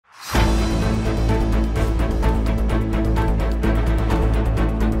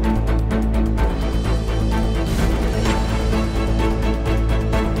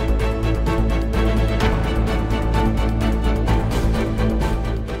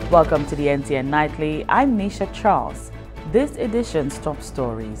Welcome to the NTN Nightly. I'm Nisha Charles. This edition's top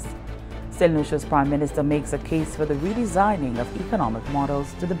stories. Saint Lucia's Prime Minister makes a case for the redesigning of economic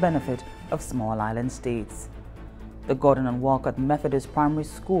models to the benefit of small island states. The Gordon and Walcott Methodist Primary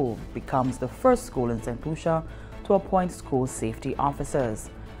School becomes the first school in Saint Lucia to appoint school safety officers.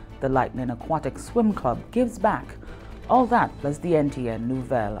 The Lightning Aquatic Swim Club gives back. All that plus the NTN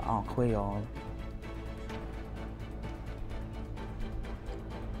Nouvelle en Creole.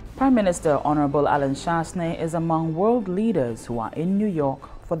 Prime Minister Honorable Alan Chastanet is among world leaders who are in New York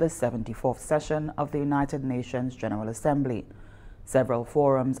for the 74th session of the United Nations General Assembly. Several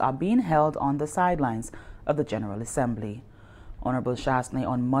forums are being held on the sidelines of the General Assembly. Honorable Chastanet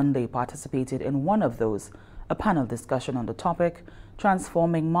on Monday participated in one of those, a panel discussion on the topic,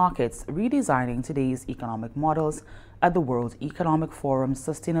 Transforming Markets, Redesigning Today's Economic Models at the World Economic Forum's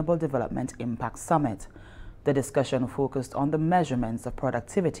Sustainable Development Impact Summit. The discussion focused on the measurements of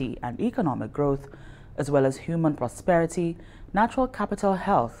productivity and economic growth, as well as human prosperity, natural capital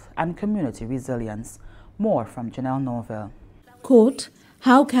health, and community resilience. More from Janelle Norville. Quote,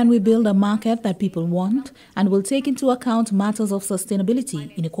 how can we build a market that people want and will take into account matters of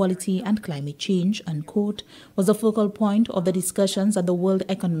sustainability, inequality, and climate change, unquote, was the focal point of the discussions at the World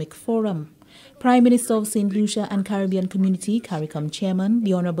Economic Forum. Prime Minister of Saint Lucia and Caribbean Community, CARICOM Chairman,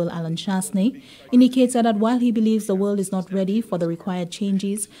 the Honorable Alan Chastanet, indicated that while he believes the world is not ready for the required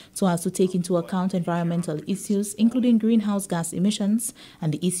changes so as to take into account environmental issues, including greenhouse gas emissions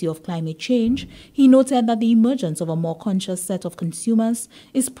and the issue of climate change, he noted that the emergence of a more conscious set of consumers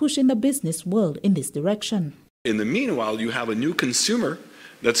is pushing the business world in this direction. In the meanwhile, you have a new consumer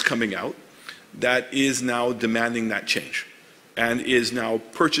that's coming out that is now demanding that change and is now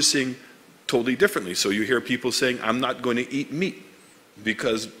purchasing totally differently. So you hear people saying, I'm not going to eat meat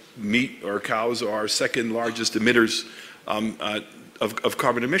because meat or cows are our second largest emitters of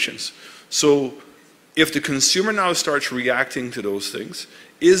carbon emissions. So if the consumer now starts reacting to those things,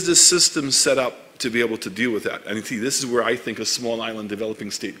 is the system set up to be able to deal with that? And see, this is where I think a small island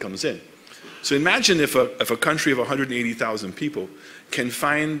developing state comes in. So imagine if a country of 180,000 people can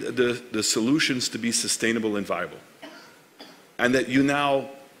find the solutions to be sustainable and viable, and that you now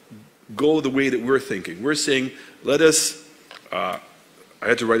go the way that we're thinking. We're saying, let us, I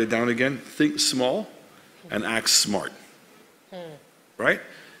had to write it down again, think small and act smart, right?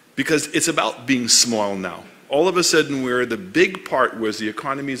 Because it's about being small now. All of a sudden, where the big part was the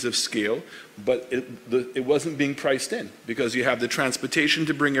economies of scale, but it wasn't being priced in because you have the transportation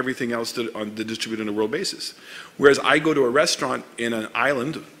to bring everything else to distribute on a world basis. Whereas I go to a restaurant in an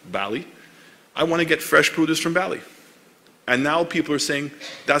island, Bali, I want to get fresh produce from Bali. And now people are saying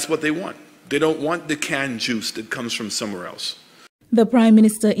that's what they want. They don't want the canned juice that comes from somewhere else. The Prime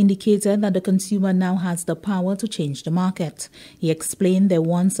Minister indicated that the consumer now has the power to change the market. He explained their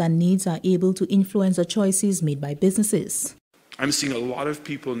wants and needs are able to influence the choices made by businesses. I'm seeing a lot of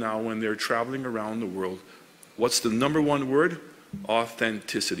people now when they're traveling around the world. What's the number one word?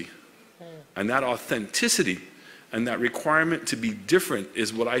 Authenticity. And that authenticity and that requirement to be different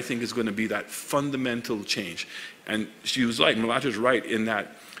is what I think is going to be that fundamental change. And she was right, Malata's right, in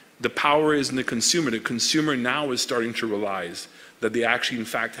that the power is in the consumer. The consumer now is starting to realize that they actually, in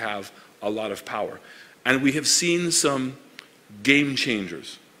fact, have a lot of power. And we have seen some game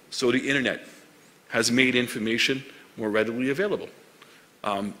changers. So the internet has made information more readily available.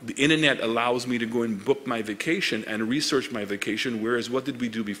 The internet allows me to go and book my vacation and research my vacation, whereas what did we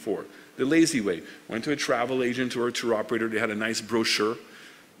do before? The lazy way. Went to a travel agent or a tour operator, they had a nice brochure,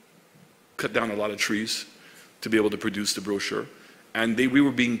 cut down a lot of trees to be able to produce the brochure, and we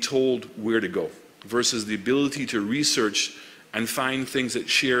were being told where to go, versus the ability to research and find things that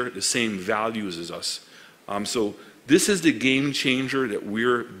share the same values as us. So this is the game changer that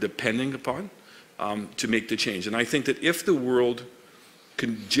we're depending upon to make the change. And I think that if the world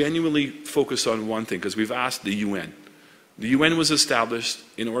can genuinely focus on one thing, because we've asked the UN. The UN was established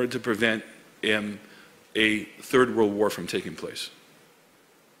in order to prevent a third world war from taking place.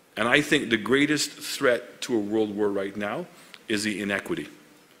 And I think the greatest threat to a world war right now is the inequity.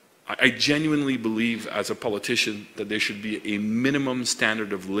 I genuinely believe as a politician that there should be a minimum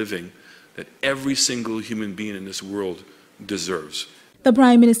standard of living that every single human being in this world deserves. The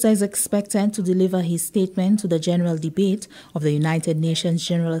Prime Minister is expected to deliver his statement to the general debate of the United Nations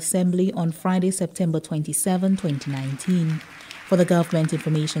General Assembly on Friday, September 27, 2019. For the Government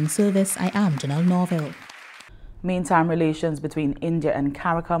Information Service, I am Janelle Norville. Meantime, relations between India and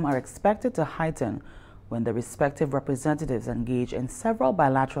CARICOM are expected to heighten when the respective representatives engage in several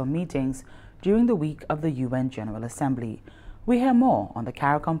bilateral meetings during the week of the UN General Assembly. We hear more on the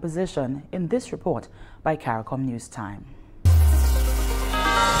CARICOM position in this report by CARICOM News Time.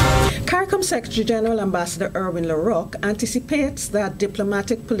 CARICOM Secretary General Ambassador Erwin LaRocque anticipates that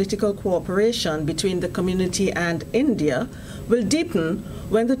diplomatic political cooperation between the community and India will deepen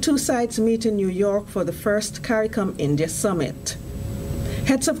when the two sides meet in New York for the first CARICOM India Summit.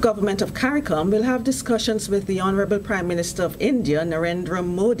 Heads of government of CARICOM will have discussions with the Honorable Prime Minister of India, Narendra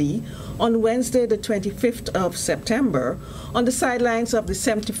Modi, on Wednesday, the 25th of September, on the sidelines of the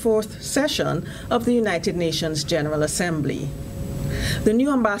 74th session of the United Nations General Assembly. The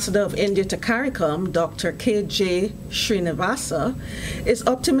new ambassador of India to CARICOM, Dr. K.J. Srinivasa, is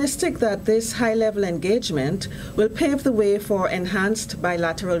optimistic that this high-level engagement will pave the way for enhanced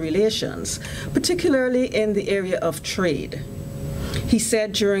bilateral relations, particularly in the area of trade. He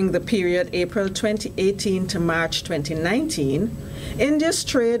said during the period April 2018 to March 2019, India's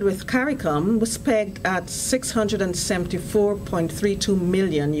trade with CARICOM was pegged at $674.32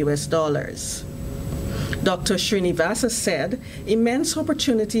 million. Dr. Srinivasa said immense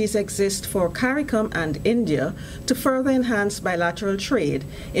opportunities exist for CARICOM and India to further enhance bilateral trade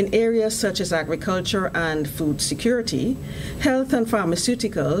in areas such as agriculture and food security, health and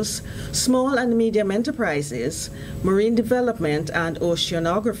pharmaceuticals, small and medium enterprises, marine development and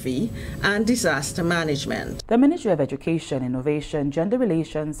oceanography, and disaster management. The Ministry of Education, Innovation, Gender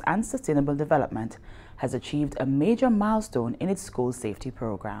Relations and Sustainable Development has achieved a major milestone in its school safety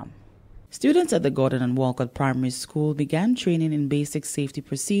program. Students at the Gordon and Walcott Primary School began training in basic safety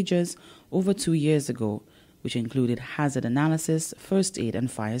procedures over 2 years ago, which included hazard analysis, first aid and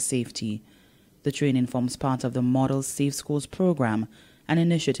fire safety. The training forms part of the Model Safe Schools program, an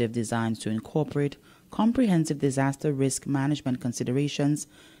initiative designed to incorporate comprehensive disaster risk management considerations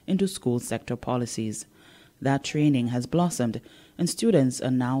into school sector policies. That training has blossomed, and students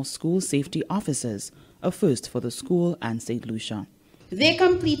are now school safety officers, a first for the school and Saint Lucia. They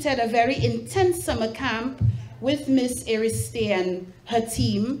completed a very intense summer camp with Miss Ariste and her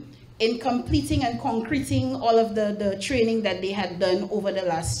team in completing and concreting all of the training that they had done over the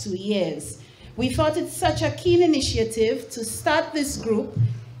last 2 years. We thought it's such a keen initiative to start this group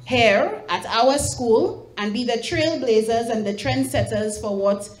here at our school and be the trailblazers and the trendsetters for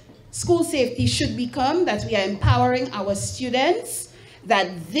what school safety should become, that we are empowering our students,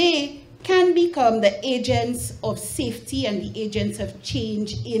 that they can become the agents of safety and the agents of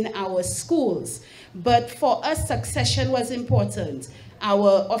change in our schools. But for us, succession was important.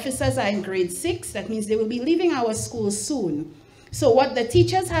 Our officers are in grade 6, that means they will be leaving our schools soon. So what the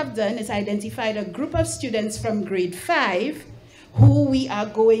teachers have done is identified a group of students from grade 5 who we are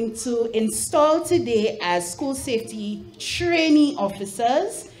going to install today as school safety trainee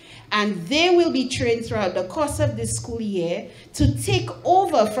officers, and they will be trained throughout the course of this school year to take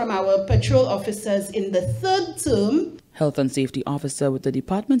over from our patrol officers in the 3rd term. Health and Safety Officer with the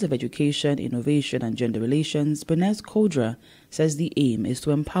Department of Education, Innovation and Gender Relations, Bernice Kodra, says the aim is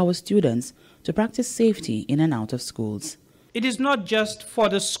to empower students to practice safety in and out of schools. It is not just for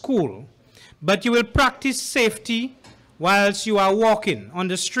the school, but you will practice safety whilst you are walking on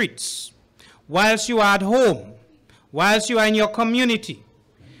the streets, whilst you are at home, whilst you are in your community.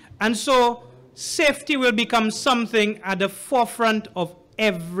 And so safety will become something at the forefront of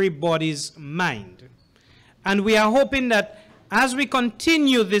everybody's mind. And we are hoping that as we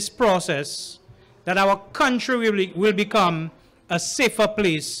continue this process, that our country will become a safer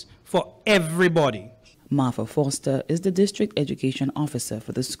place for everybody. Martha Foster is the District Education Officer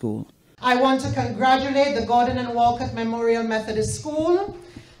for the school. I want to congratulate the Gordon and Walcott Memorial Methodist School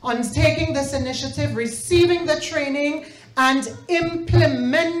on taking this initiative, receiving the training, and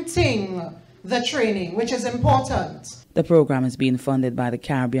implementing the training, which is important. The program is being funded by the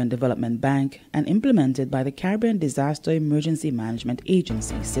Caribbean Development Bank and implemented by the Caribbean Disaster Emergency Management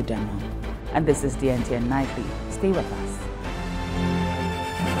Agency, SIDEMA. And this is the NTN Nightly. Stay with us.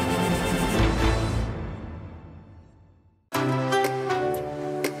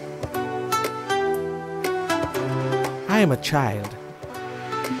 I am a child.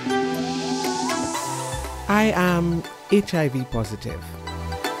 I am HIV positive.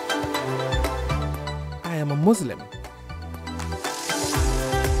 I am a Muslim.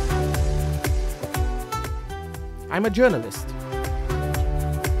 I'm a journalist.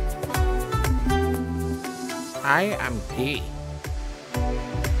 I am gay.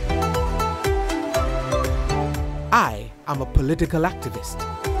 I am a political activist.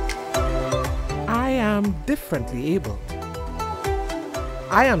 I am differently abled.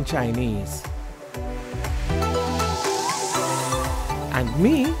 I am Chinese. And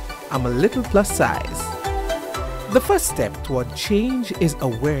me, I'm a little plus size. The first step toward change is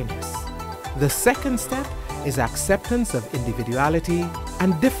awareness. The second step is acceptance of individuality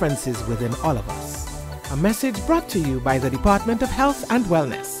and differences within all of us. A message brought to you by the Department of Health and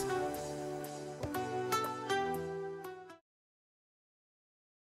Wellness.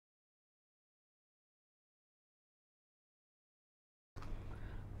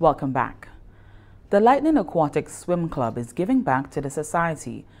 Welcome back. The Lightning Aquatic Swim Club is giving back to the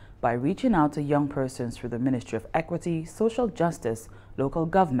society by reaching out to young persons through the Ministry of Equity, Social Justice, Local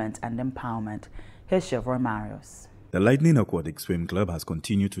Government and Empowerment. Here's Chevroy Marius. The Lightning Aquatic Swim Club has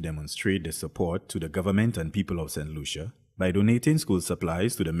continued to demonstrate their support to the government and people of Saint Lucia by donating school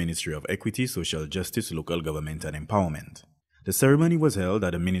supplies to the Ministry of Equity, Social Justice, Local Government and Empowerment. The ceremony was held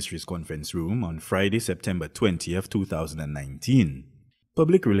at the Ministry's conference room on Friday, September 20th, 2019.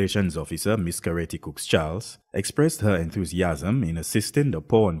 Public Relations Officer Ms. Careti Cooks-Charles expressed her enthusiasm in assisting the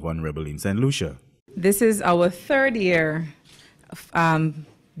poor and vulnerable in Saint Lucia. This is our third year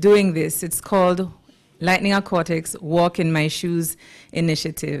doing this. It's called Lightning Aquatics Walk in My Shoes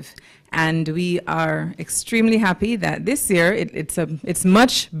initiative. And we are extremely happy that this year it's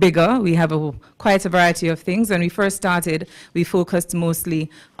much bigger. We have quite a variety of things. When we first started, we focused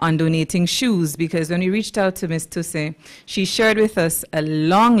mostly on donating shoes, because when we reached out to Ms. Tusse, she shared with us a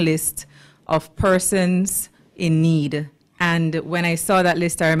long list of persons in need. And when I saw that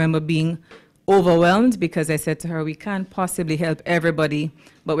list, I remember being overwhelmed, because I said to her, we can't possibly help everybody,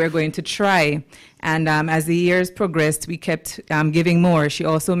 but we're going to try. And as the years progressed, we kept giving more. She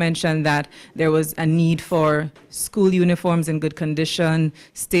also mentioned that there was a need for school uniforms in good condition,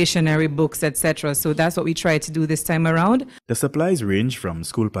 stationery, books, etc. So that's what we tried to do this time around. The supplies range from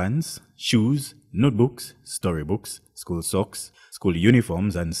school pants, shoes, notebooks, storybooks, school socks, school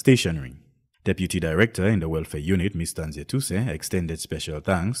uniforms, and stationery. Deputy Director in the Welfare Unit, Ms. Tanzia Tusse, extended special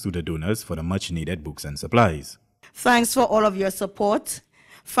thanks to the donors for the much-needed books and supplies. Thanks for all of your support.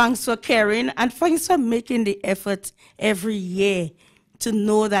 Thanks for caring, and thanks for making the effort every year to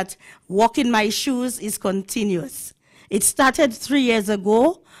know that Walk in My Shoes is continuous. It started 3 years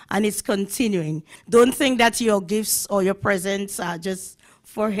ago, and it's continuing. Don't think that your gifts or your presents are just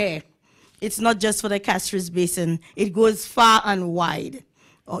for her. It's not just for the Castries Basin. It goes far and wide.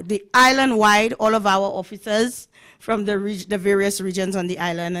 The island wide, all of our officers from the various regions on the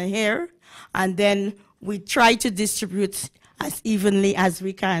island are here. And then we try to distribute as evenly as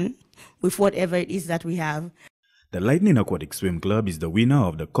we can with whatever it is that we have. The Lightning Aquatic Swim Club is the winner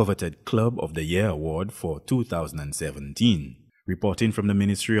of the coveted Club of the Year Award for 2017. Reporting from the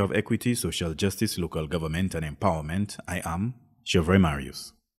Ministry of Equity, Social Justice, Local Government and Empowerment, I am Chevroy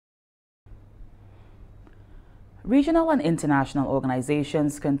Marius. Regional and international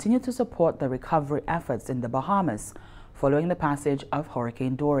organizations continue to support the recovery efforts in the Bahamas following the passage of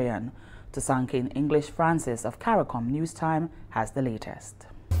Hurricane Dorian. Tusankin English Francis of CARICOM News Time has the latest.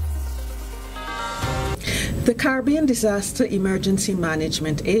 The Caribbean Disaster Emergency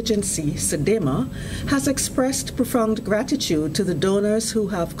Management Agency, SEDEMA, has expressed profound gratitude to the donors who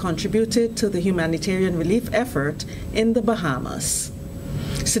have contributed to the humanitarian relief effort in the Bahamas.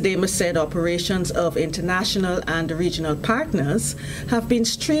 SEDEMA said operations of international and regional partners have been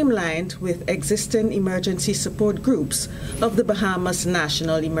streamlined with existing emergency support groups of the Bahamas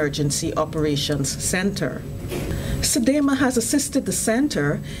National Emergency Operations Center. SEDEMA has assisted the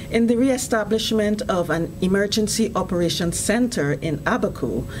center in the re-establishment of an emergency operations center in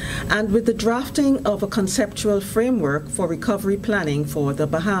Abaco and with the drafting of a conceptual framework for recovery planning for the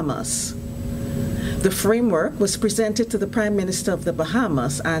Bahamas. The framework was presented to the Prime Minister of the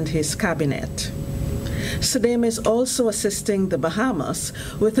Bahamas and his cabinet. SEDEMA is also assisting the Bahamas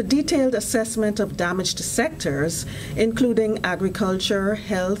with a detailed assessment of damaged sectors, including agriculture,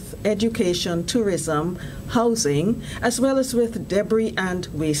 health, education, tourism, housing, as well as with debris and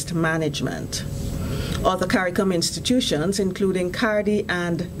waste management. Other CARICOM institutions, including CARDI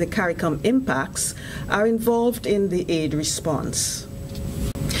and the CARICOM Impacts, are involved in the aid response.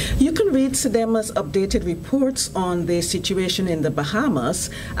 You can read SEDEMA's updated reports on the situation in the Bahamas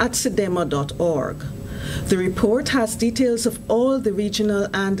at sedema.org. The report has details of all the regional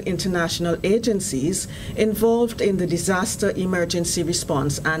and international agencies involved in the disaster emergency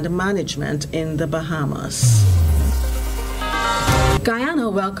response and management in the Bahamas.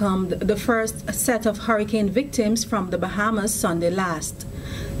 Guyana welcomed the first set of hurricane victims from the Bahamas Sunday last.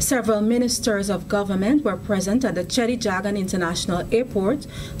 Several ministers of government were present at the Cheddi Jagan International Airport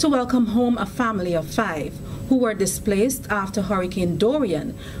to welcome home a family of 5 who were displaced after Hurricane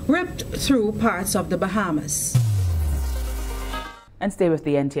Dorian ripped through parts of the Bahamas. And stay with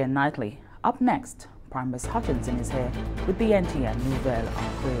the NTN Nightly. Up next, Primus Hutchinson is here with the NTN Nouvelle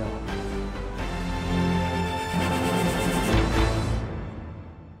en Creole.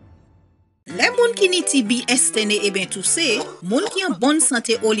 Les moun ki ni TB estene e ben tousse, moun ki en bonne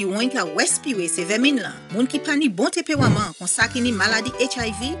santé oli wan ka respire se vermine la. Moun ki pa ni bon tempérament kon sa ki ni maladie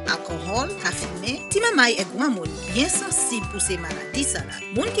HIV, alcool, ka fumer, ti mamay e grand moun bien sensible pour ces maladies ça là.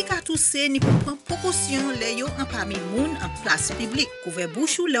 Moun ki ka tousse ni pou prendre précaution le yo en parmi moun en place publique, couvert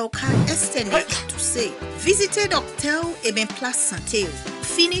bouche ou le ka estene e tousse. Visitez docteur et ben place santé.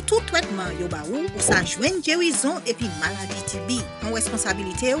 Fini tout traitement yo ba ou sa joine guérison et puis maladie TB. En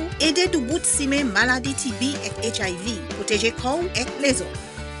responsabilité ou aider du bout de maladie TB et HIV, protéger corps et les autres.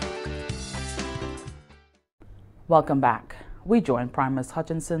 Welcome back. We join Primus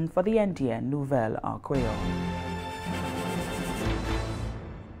Hutchinson for the NTN Nouvelle en Creole.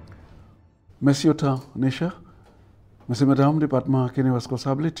 Merci autant, Nisha. Merci, madame, département qui est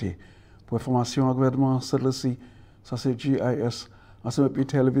responsabilité pour information au gouvernement Saint Lucia, ça c'est GIS, ensemble avec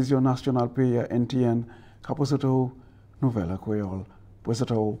télévision nationale pays NTN, caposato Nouvelle Creole,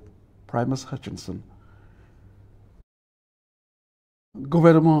 posato Primus Hutchinson.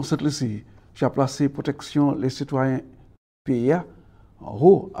 Gouvernement Saint Lucia, j'ai placé protection les citoyens pays en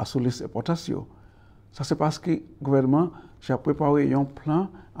haut à sous importation. Ça c'est parce que le gouvernement j'ai préparé un plan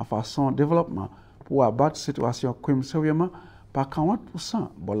en façon de développement pour abattre la situation crime sérieusement par 40%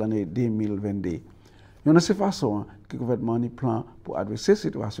 pour l'année 2022. Il y a une façon que le gouvernement a un plan pour adresser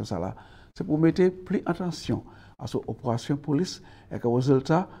cette situation, c'est pour mettre plus attention à cette opération police et que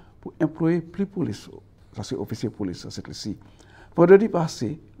résultat pour employer plus police. Ça c'est officier police, c'est ici. Vendredi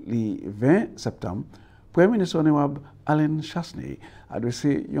passé, le 20 septembre, le Premier ministre honorable Alain Chasney a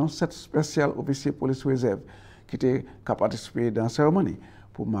adressé un set spécial officier police réserve qui était participé dans la cérémonie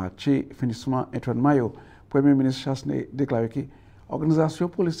pour marcher finissement entraînement. Le Premier ministre Chasney a déclaré que l'organisation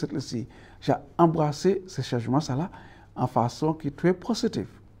police ici a embrassé ce changement en façon qui est très positive.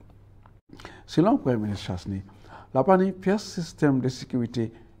 Selon le Premier ministre Chasney, la panne pièce système de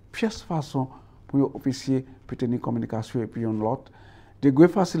sécurité, pièce façon pour les officiers pour tenir communication et puis l'autre, de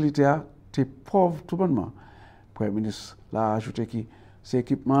grandes facilités à des pauvres tout bonnement. Le Premier ministre l'a ajouté que ces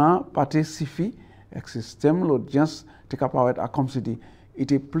équipements pas suffit et que le système l'audience est capable de comme si dit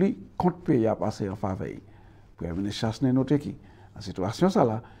était plus compte payé à passer en faveur. Le Premier ministre Chasney noté que en situation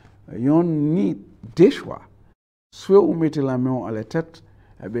il y a ni deux choix. Soit vous mettez la main à la tête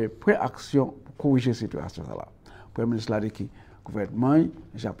et bien pré action pour corriger cette situation Le Premier ministre l'a dit que le gouvernement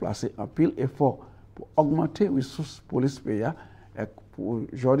a placé un pile effort pour augmenter les ressources police pays et pour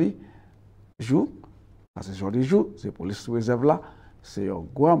aujourd'hui jour, parce que aujourd'hui jour, c'est police réserve là, c'est un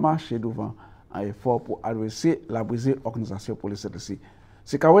grand marché devant un effort pour adresser la brisée organisation police ici.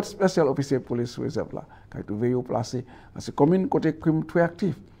 C'est qu'un spécial officier police réserve là, qui est trouvé placé dans ces communes côté crime très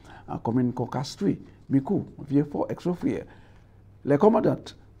actif, en commune Concastri, Mikou, Vieux-Fort, Ex-Ofrière. Les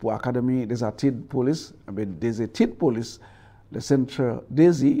commandantes pour l'Académie des études police, des études police, le centre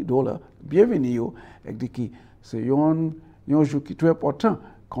Désir, bienvenue, et dit que c'est un jour qui est très important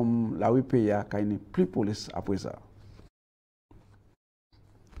comme la WPA qui n'est plus police après ça.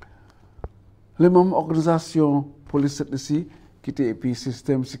 Les mêmes organisations police ici, qui était puis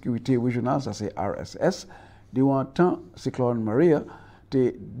système sécurité régional, ça c'est RSS, durant le temps cyclone Maria,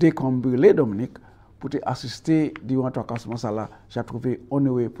 de décombré Dominique pour assister durant le temps j'ai trouvé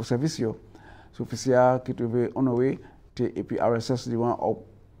honoré pour service. C'est officiel qui trouvé honoré et puis RSS durant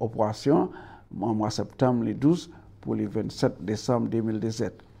l'opération en mois septembre le 12 pour le 27 décembre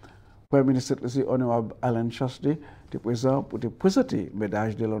 2017. Le Premier ministre honorable Alain Chasney était présent pour présenter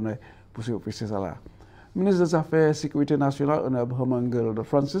médaille de l'honneur pour ces officiers là. Le ministre des Affaires et Sécurité nationale, honorable Herman de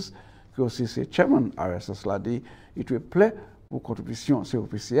Francis, qui aussi c'est chairman RSS l'a dit, il était prêt pour contribution ces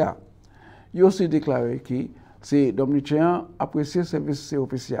officiers. Il a aussi déclaré que ces dominicains apprécient le service ces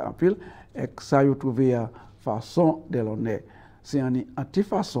officiers en pile et que ça a trouvé une façon de l'honneur. C'est une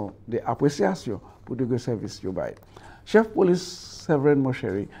anti-façon d'appréciation pour de services. Chef police Séverin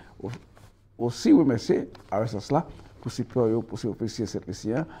Mocheri aussi remercie RSS là pour ces officiers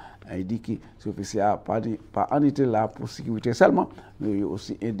sécuritaires. Il dit que ces officiers n'ont pas été là pour la sécurité seulement, mais ils ont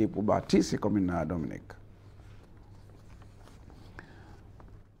aussi aidé pour bâtir ces communes à Dominique.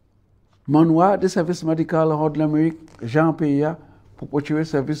 Manuel des services médicaux de l'Amérique, Jean Paya, pour procurer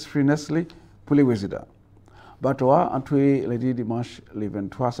service freeness pour les résidents. Batoa, entré le dimanche le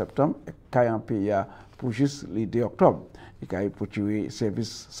 23 septembre, et Kayan Paya pour juste le 2 octobre. Et a procurer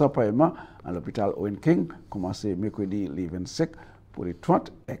service sans paiement à l'hôpital Owen King, commencé mercredi le 25 pour les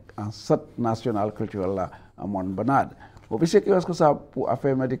 30 et en centre national culturel à Mont-Bernard. L'officier qui est responsable pour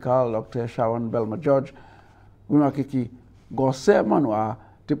affaires médicales, Dr. Sharon Belma George, remarque que Gossé Manoir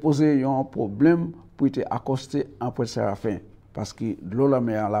a posé un problème pour être accosté en Pointe Séraphin parce que l'eau la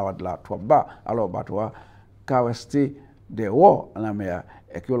mer la trop bas, alors Batoa qu'a resté des hauts en la mer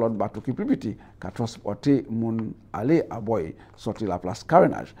et que l'autre bateau qui plus petit qu'a transporté moun aller à boy sorti la place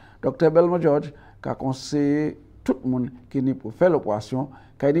Carénage. Dr. Belmo George qu'a conseillé tout le monde qui n'est pour faire l'opération,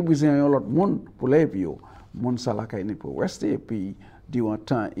 qui a dit besoin l'autre monde pour les bio. Moun ça là qui n'est pour rester et puis durant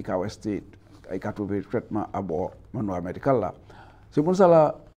temps il a resté il a trouvé traitement à bord manuel médical là. C'est pour ça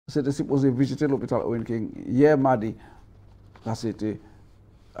là c'était supposé visiter l'hôpital Owen King hier mardi. Ça c'était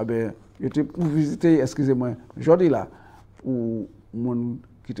il était pour visiter, excusez-moi, jeudi là pour moun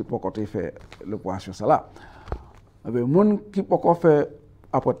qui te pas côté faire l'opération ça là. Moun qui pas encore faire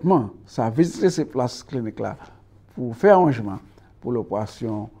appartement, ça visiter ces places cliniques là pour faire arrangement pour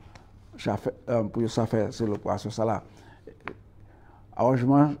l'opération pour ça faire c'est l'opération ça là.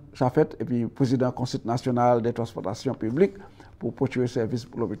 Arrangement ça fait et puis président conseil national des transportations publiques pour procurer service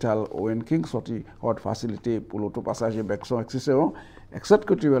pour l'hôpital Owen King sorti haute facilité pour l'autopassager Bexon etc. Except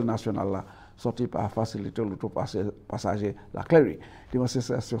culturel national là sorti par faciliter l'autopassager la Cléry.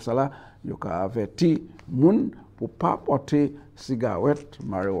 Démonstration ça là il a averti moun pour pas porter cigarette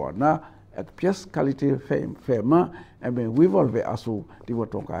marijuana et pièces qualité ferment et bien revolver à sous de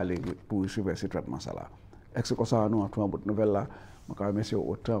votre aller pour suivre ce traitement ça là. Est-ce que ça nous en bonne nouvelle là on va remercier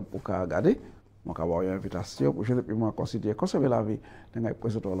autant pour regarder. Je vais avoir une invitation pour que je considère conserver la vie dans les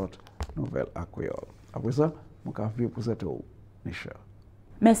présenter l'autre nouvelle à Creole. Après ça, je vais vivre pour cette niche.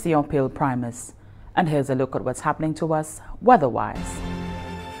 Merci on Pale Primus. And here's a look at what's happening to us weather-wise.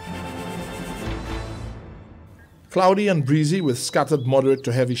 Cloudy and breezy with scattered moderate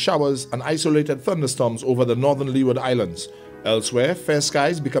to heavy showers and isolated thunderstorms over the northern Leeward Islands. Elsewhere, fair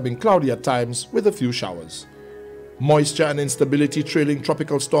skies becoming cloudy at times with a few showers. Moisture and instability trailing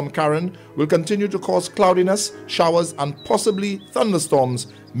Tropical Storm Karen will continue to cause cloudiness, showers and possibly thunderstorms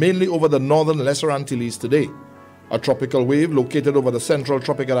mainly over the northern Lesser Antilles today. A tropical wave located over the central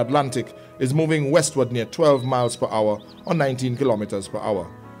tropical Atlantic is moving westward near 12 miles per hour or 19 kilometers per hour.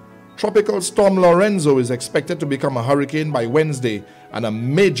 Tropical Storm Lorenzo is expected to become a hurricane by Wednesday and a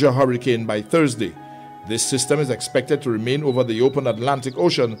major hurricane by Thursday. This system is expected to remain over the open Atlantic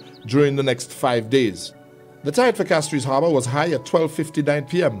Ocean during the next 5 days. The tide for Castries Harbour was high at 12:59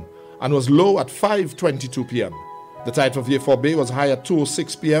 p.m. and was low at 5:22 p.m. The tide for Vieux-Fort Bay was high at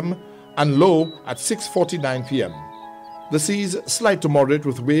 2:06 p.m. and low at 6:49 p.m. The seas slight to moderate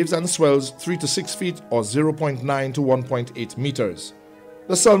with waves and swells 3 to 6 feet or 0.9 to 1.8 meters.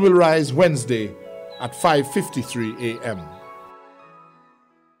 The sun will rise Wednesday at 5:53 a.m.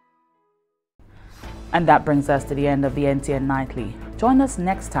 And that brings us to the end of the NTN Nightly. Join us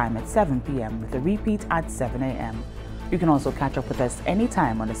next time at 7 p.m. with a repeat at 7 a.m. You can also catch up with us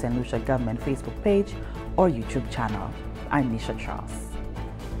anytime on the Saint Lucia Government Facebook page or YouTube channel. I'm Nisha Charles.